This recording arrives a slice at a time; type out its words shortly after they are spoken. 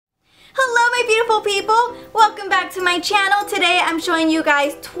beautiful people, welcome back to my channel. Today I'm showing you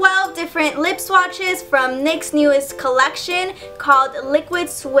guys 12 different lip swatches from NYX's newest collection called Liquid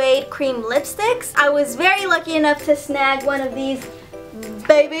Suede Cream Lipsticks. I was very lucky enough to snag one of these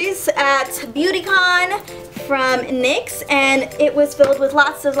babies at BeautyCon from NYX, and it was filled with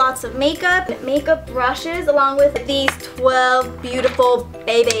lots of makeup brushes, along with these 12 beautiful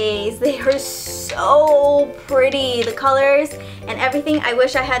babies. They are so pretty, the colors and everything. I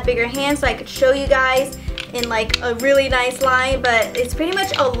wish I had bigger hands so I could show you guys in like a really nice line, but it's pretty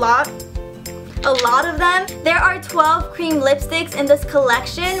much a lot of them. There are 12 cream lipsticks in this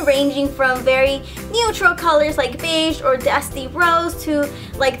collection, ranging from very neutral colors like beige or dusty rose to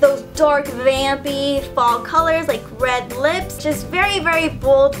like those dark vampy fall colors like red lips. Just very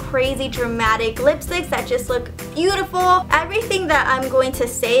bold, crazy, dramatic lipsticks that just look beautiful. Everything that I'm going to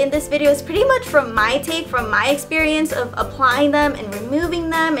say in this video is pretty much from my take, from my experience of applying them and removing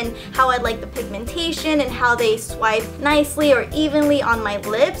them, and how I like the pigmentation and how they swipe nicely or evenly on my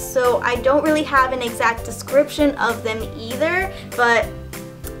lips. So I don't really have an exact description of them either, but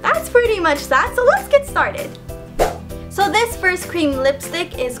that's pretty much that. So let's get started. So this first cream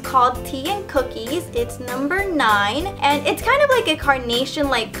lipstick is called Tea and Cookies. It's number 9, and it's kind of like a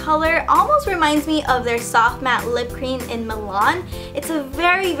carnation-like color. Almost reminds me of their soft matte lip cream in Milan. It's a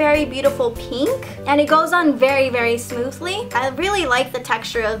very beautiful pink, and it goes on very smoothly. I really like the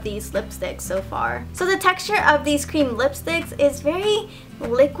texture of these lipsticks so far. So the texture of these cream lipsticks is very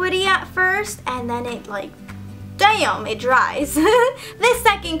liquidy at first, and then it damn, it dries. This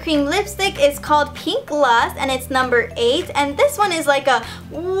second cream lipstick is called Pink Lust, and it's number 8, and this one is like a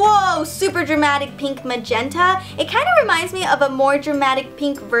whoa, super dramatic pink magenta. It kind of reminds me of a more dramatic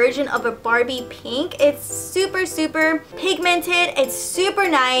pink version of a Barbie pink. It's super pigmented. It's super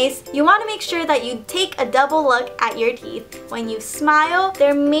nice. You want to make sure that you take a double look at your teeth. When you smile,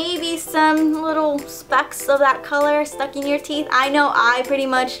 there may be some little specks of that color stuck in your teeth. I know I pretty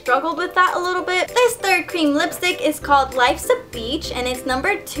much struggled with that a little bit. This third cream lipstick is called Life's a Beach, and it's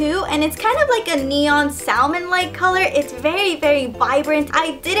number 2, and it's kind of like a neon salmon-like color. It's very vibrant.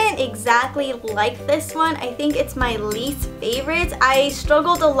 I didn't exactly like this one. I think it's my least favorite. I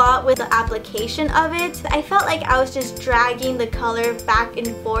struggled a lot with the application of it. I felt like I was just dragging the color back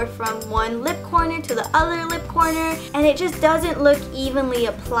and forth from one lip corner to the other lip corner, and it just doesn't look evenly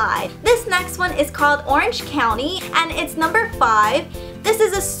applied. This next one is called Orange County, and it's number 5. This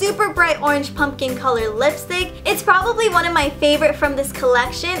is a super bright orange pumpkin color lipstick. It's probably one of my favorite from this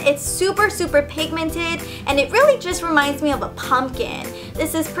collection. It's super pigmented, and it really just reminds me of a pumpkin.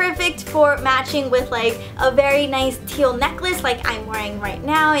 This is perfect for matching with like a very nice teal necklace like I'm wearing right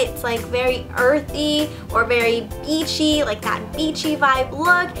now. It's like very earthy or very beachy, like that beachy vibe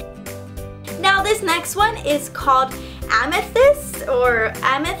look. Now this next one is called Amethyst or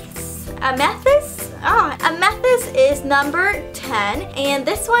Amethyst. Amethyst is number 10, and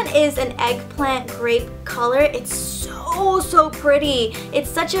this one is an eggplant grape color. It's so pretty. It's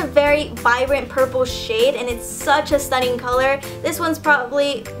such a very vibrant purple shade, and it's such a stunning color. This one's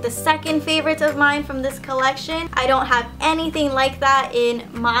probably the second favorite of mine from this collection. I don't have anything like that in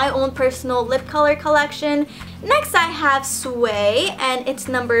my own personal lip color collection. Next I have Sway, and it's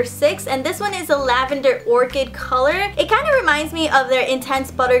number 6, and this one is a lavender orchid color. It kind of reminds me of their Intense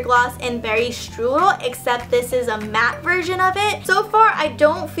Butter Gloss and Berry Strudel, except this is a matte version of it. So far I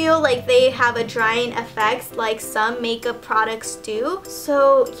don't feel like they have a drying effect like some makeup products do.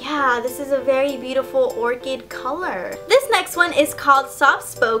 So yeah, this is a very beautiful orchid color. This next one is called Soft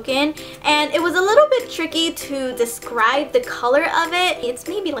Spoken, and it was a little bit tricky to describe the color of it. It's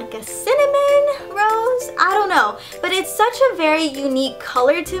maybe like a cinnamon rose? I don't know, but it's such a very unique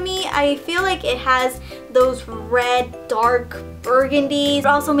color to me. I feel like it has those red, dark burgundies,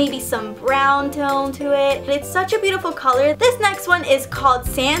 also maybe some brown tone to it. It's such a beautiful color. This next one is called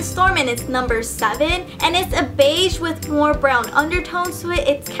Sandstorm, and it's number 7, and it's a beige with more brown undertones to it.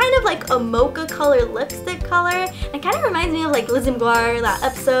 It's kind of like a mocha color lipstick color. It kind of reminds me of like Liz McGuire, that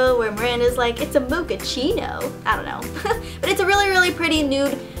episode where Miranda's like, it's a mochaccino. I don't know. But it's a really pretty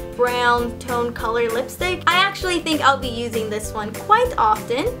nude brown tone color lipstick. I actually think I'll be using this one quite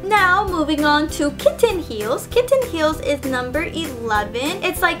often. Now moving on to Kitten Heels. Kitten Heels is number 11.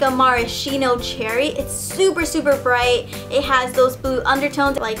 It's like a maraschino cherry. It's super bright. It has those blue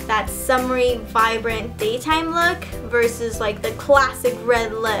undertones, like that summery vibrant daytime look, versus like the classic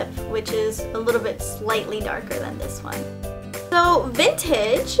red lip, which is a little bit slightly darker than this one. So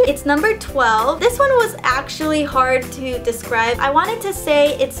vintage, it's number 12. This one was actually hard to describe. I wanted to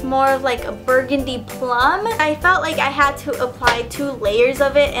say it's more of like a burgundy plum. I felt like I had to apply 2 layers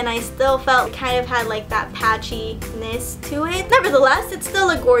of it and I still felt it kind of had like that patchiness to it. Nevertheless, it's still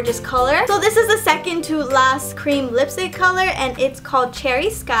a gorgeous color. So this is the second to last cream lipstick color and it's called Cherry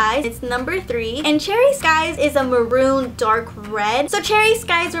Skies. It's number 3 and Cherry Skies is a maroon dark red. So Cherry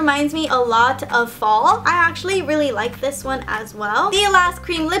Skies reminds me a lot of fall. I actually really like this one as well. The last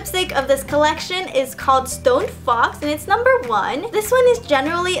cream lipstick of this collection is called Stone Fox and it's number 1. This one is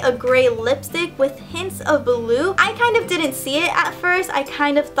generally a gray lipstick with hints of blue. I kind of didn't see it at first. I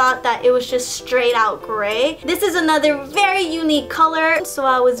kind of thought that it was just straight out gray. This is another very unique color, so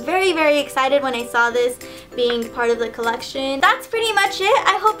I was very excited when I saw this being part of the collection. That's pretty much it.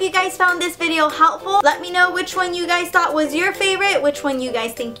 I hope you guys found this video helpful. Let me know which one you guys thought was your favorite, which one you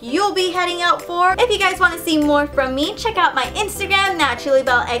guys think you'll be heading out for. If you guys want to see more from me, check out my Instagram,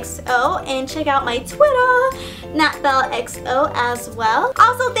 NaturallyBelleXO, and check out my Twitter, NatBelleXO as well.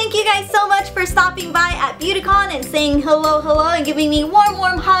 Also, thank you guys so much for stopping by at BeautyCon and saying hello and giving me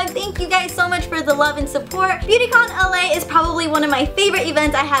warm hug. Thank you guys so much for the love and support. BeautyCon LA is probably one of my favorite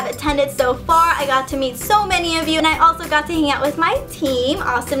events I have attended so far. I got to meet so many of you and I also got to hang out with my team,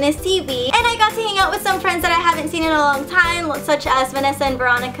 Awesomeness TV, and I got to hang out with some friends that I haven't seen in a long time, such as Vanessa and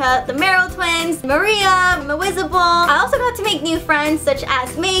Veronica, the Merrill twins, Maria, Mawizable. I also got to make new friends such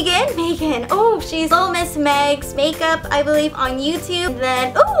as Megan, oh, she's Little Miss Meg's Makeup, I believe, on YouTube.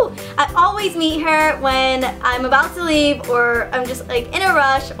 Then, oh, I always meet her when I'm about to leave or I'm just like in a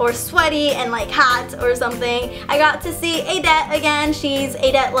rush or sweaty and like hot or something. I got to see Adette again. She's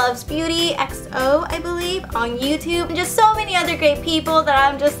Adette Loves Beauty XO, I believe, on YouTube. And just so many other great people that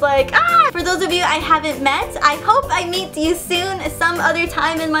I'm just like, ah! For those of you I haven't met, I hope I meet you soon some other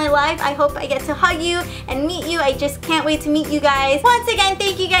time in my life. I hope I get to hug you and meet you. I just can't wait to meet you guys. Once again,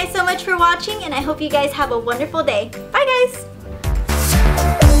 thank you guys so much for watching and I hope you guys have a wonderful day. Bye guys!